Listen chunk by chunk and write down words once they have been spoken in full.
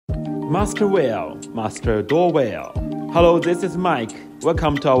Master Well, Master Door Well. Hello, this is Mike.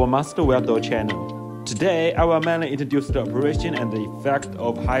 Welcome to our Master Well Door channel. Today, I will mainly introduce the operation and the effect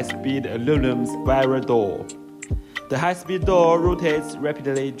of high-speed aluminum spiral door. The high-speed door rotates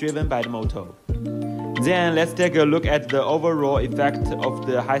rapidly, driven by the motor. Then, let's take a look at the overall effect of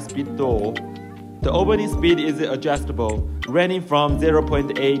the high-speed door. The opening speed is adjustable, ranging from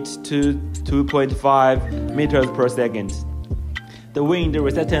 0.8 to 2.5 meters per second. The wind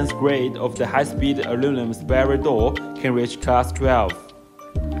resistance grade of the high-speed aluminum spiral door can reach class 12.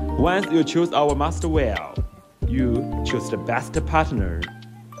 Once you choose our Master Well, you choose the best partner.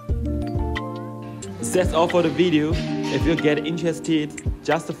 That's all for the video. If you get interested,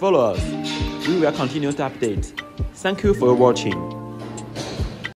 just follow us. We will continue to update. Thank you for watching.